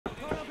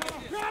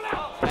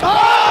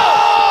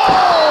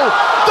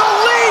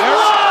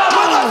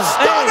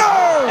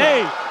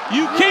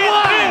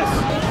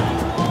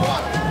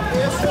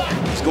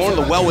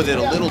dealt with it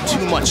a little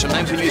too much.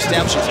 Sometimes when you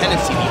establish a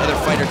tendency, the other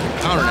fighter can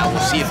counter. Now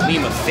we'll see if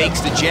Lima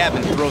fakes the jab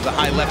and throws a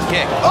high left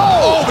kick.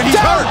 Oh, but he's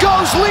down hurt.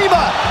 Goes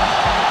Lima.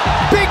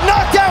 Big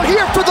knockdown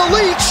here for the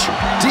Leech.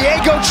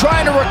 Diego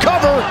trying to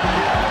recover.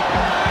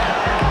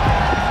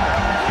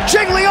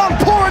 Jingliang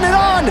pouring it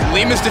on.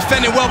 Lima's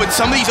defending well, but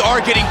some of these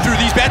are getting through.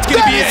 That's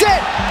gonna be it.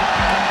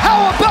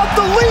 How about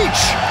the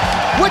Leech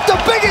with the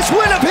biggest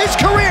win of his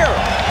career?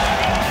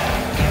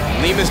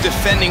 Lima's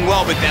defending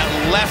well, but that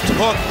left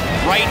hook,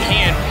 right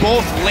hand,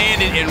 both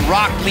landed and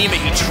rocked Lima.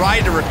 He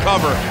tried to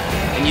recover,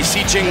 and you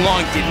see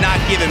Jingliang did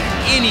not give him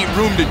any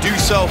room to do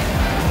so,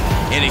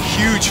 and a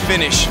huge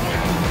finish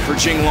for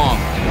Jingliang.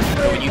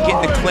 When you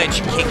get in the clinch,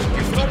 you can't keep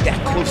your feet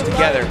that close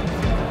together.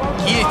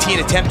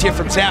 Guillotine attempt here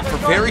from Zafar.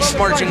 Very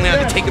smart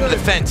Jingliang to take him to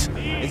the fence,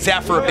 and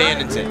Zafar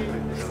abandons it.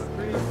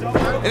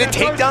 And a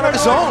takedown of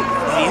his own.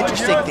 The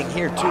interesting thing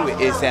here, too,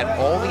 is that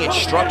all the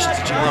instructions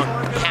to Jingliang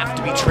have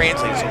to be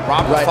translated. So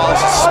Robert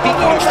Follis is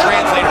speaking to his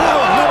translator.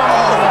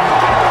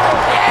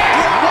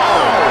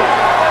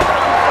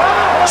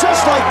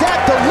 Just like that,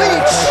 the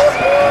Leech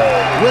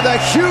with a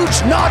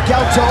huge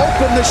knockout to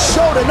open the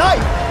show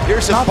tonight.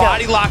 Here's a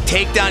body lock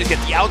takedown. He's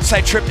got the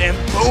outside trip, and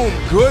boom,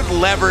 good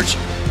leverage.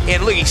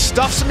 And look, he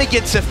stuffs him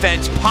against the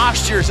fence,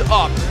 postures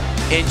up,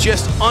 and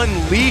just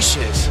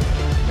unleashes.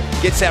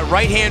 Gets that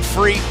right hand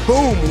free,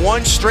 boom,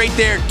 one straight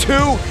there,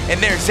 two,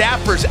 and there,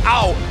 Zafar's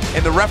out,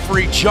 and the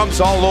referee jumps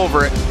all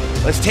over it.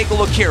 Let's take a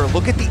look here.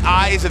 Look at the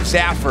eyes of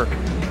Zafar.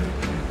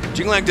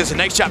 Jingliang does a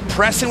nice job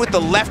pressing with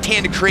the left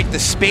hand to create the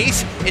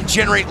space and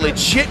generate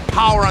legit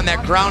power on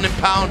that ground and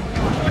pound.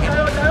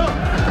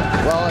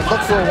 Well, it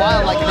looked for a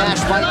while like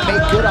Nash might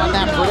make good on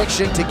that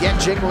prediction to get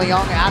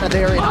Jingliang out of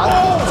there in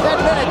under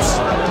 10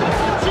 minutes.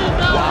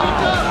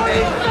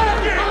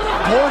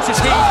 Towards his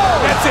teeth.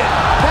 That's it.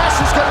 Nash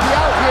is going to be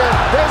out here.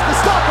 There's the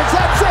stoppage.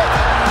 That's it.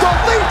 The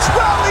Leech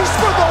rallies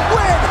for the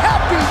win.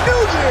 Happy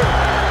New Year.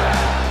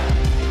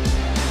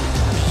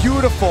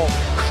 Beautiful,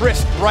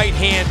 crisp right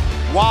hand,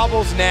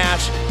 wobbles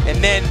Nash,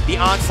 and then the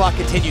onslaught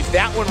continues.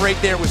 That one right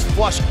there was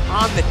flush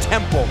on the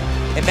temple,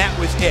 and that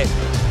was it.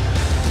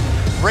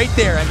 Right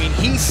there, I mean,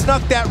 he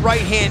snuck that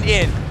right hand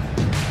in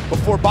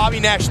before Bobby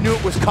Nash knew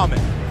it was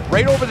coming.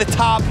 Right over the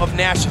top of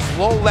Nash's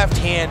low left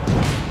hand.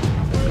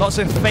 Lots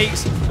of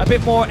fakes, a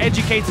bit more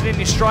educated in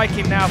his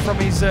striking now from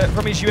his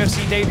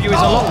UFC debut. Is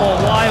a lot more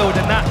wild,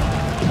 and that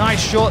nice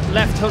short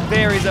left hook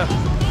there is a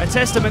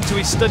testament to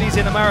his studies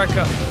in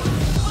America.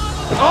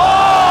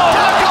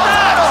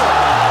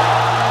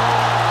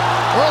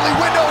 Early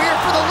window here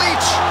for the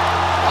Leech.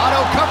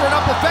 Otto covering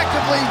up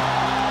effectively.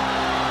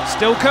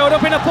 Still curled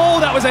up in a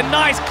ball. That was a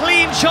nice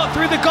clean shot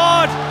through the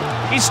guard.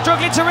 He's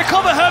struggling to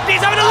recover. Herb,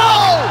 he's having a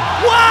look.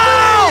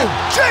 Wow!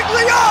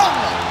 Jingliang!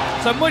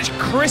 So much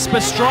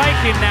crisper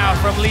striking now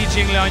from Li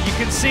Jiangling. You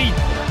can see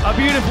a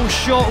beautiful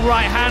short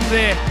right hand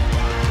there.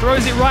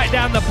 Throws it right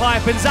down the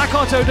pipe, and Zach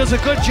Otto does a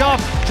good job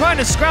trying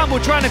to scramble,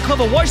 trying to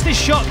cover. Watch this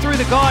shot through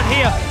the guard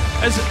here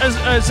as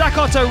Zach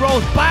Otto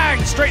rolls, bang,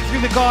 straight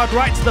through the guard,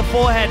 right to the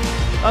forehead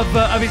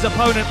of his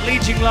opponent. Li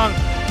Jiangling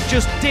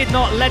just did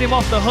not let him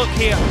off the hook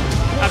here.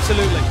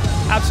 Absolutely,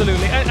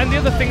 absolutely. And the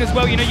other thing as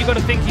well, you know, you've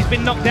got to think he's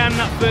been knocked down in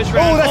that first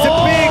round. Oh, that's a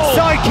big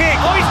side kick.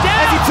 Oh, he's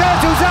down. As he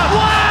turtles up.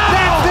 Wow.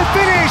 That's the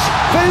finish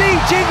for Li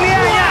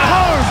Jiangling at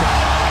home.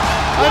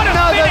 What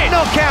Another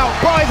knockout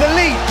by the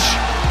Leech.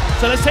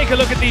 So let's take a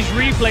look at these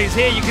replays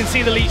here. You can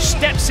see the Leech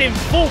steps in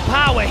full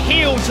power,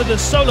 heel to the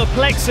solar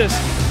plexus.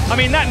 I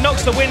mean, that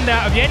knocks the wind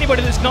out of you.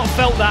 Anybody that's not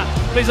felt that,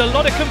 there's a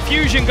lot of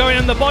confusion going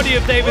on in the body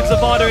of David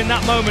Zavada in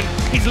that moment.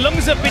 His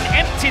lungs have been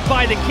emptied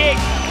by the kick,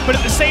 but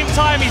at the same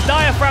time, his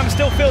diaphragm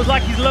still feels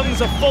like his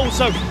lungs are full.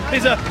 So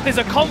there's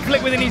a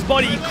conflict within his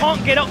body. You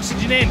can't get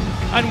oxygen in,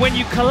 and when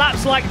you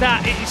collapse like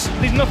that,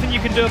 there's nothing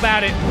you can do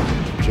about it.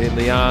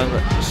 Jingliang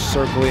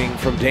circling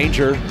from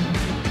danger.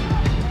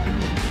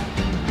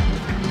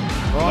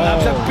 Oh, that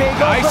was a big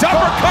nice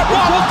uppercut,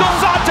 wobbles Dos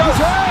Santos.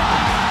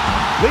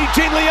 Li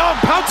Jiangling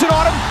pouncing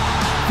on him.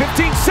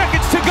 15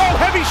 seconds to go,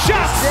 heavy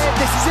shots.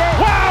 This is it.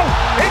 Wow,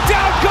 and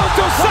down goes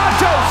Dos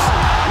Santos.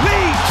 Li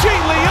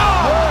Jiangling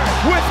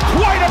with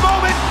quite a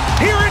moment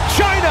here in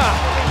China.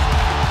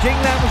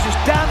 Jingliang was just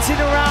dancing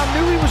around,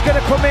 knew he was going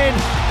to come in.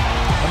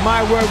 And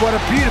my word, what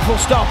a beautiful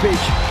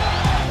stoppage.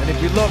 And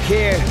if you look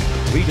here,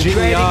 Li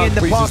Jiangling in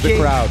the pleases pocket. the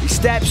crowd. He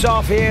steps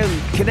off here,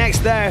 connects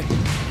there,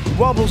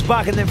 wobbles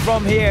back, and then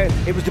from here,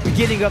 it was the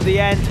beginning of the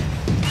end.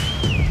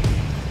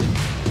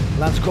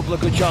 Lands a couple of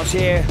good shots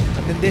here,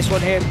 and then this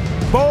one here,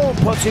 boom,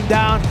 puts him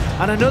down,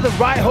 and another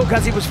right hook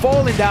as he was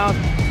falling down.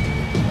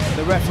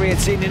 The referee had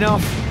seen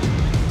enough,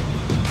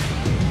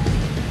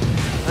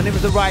 and it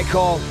was the right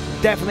call.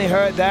 Definitely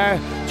hurt there.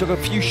 Took a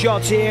few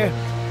shots here.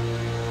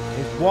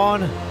 It's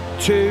 1,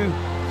 2,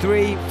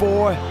 3,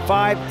 4,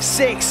 5,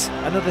 6.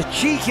 Another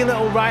cheeky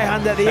little right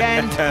hand at the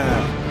end.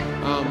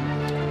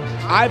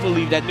 I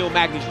believe that Neil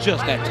Magny's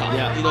just that tough,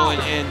 you know,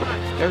 and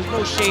there's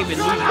no shame in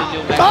losing to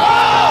Neil Magny.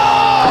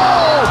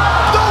 Oh!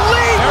 The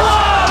lead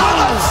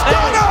with a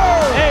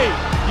stunner! Hey,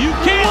 you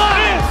can't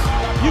miss!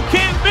 You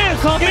can't miss!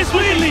 Can't miss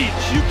with the lead.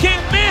 leech. You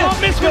can't miss.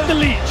 Can't miss with the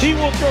leech. He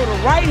will throw the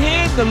right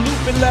hand, the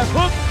loop and left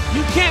hook.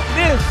 You can't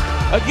miss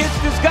against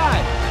this guy.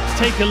 Let's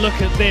take a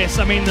look at this.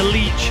 I mean, the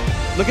leech.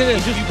 Look at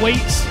this. He just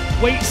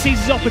waits, sees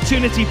his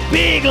opportunity.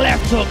 Big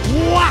left hook,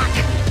 whack!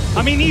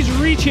 I mean, he's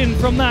reaching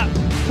from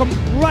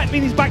right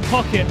in his back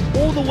pocket,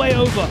 all the way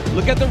over.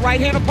 Look at the right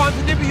hand of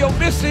Ponzinibbio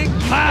missing.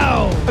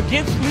 Wow!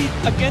 Against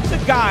a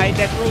guy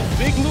that throws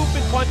big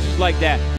looping punches like that.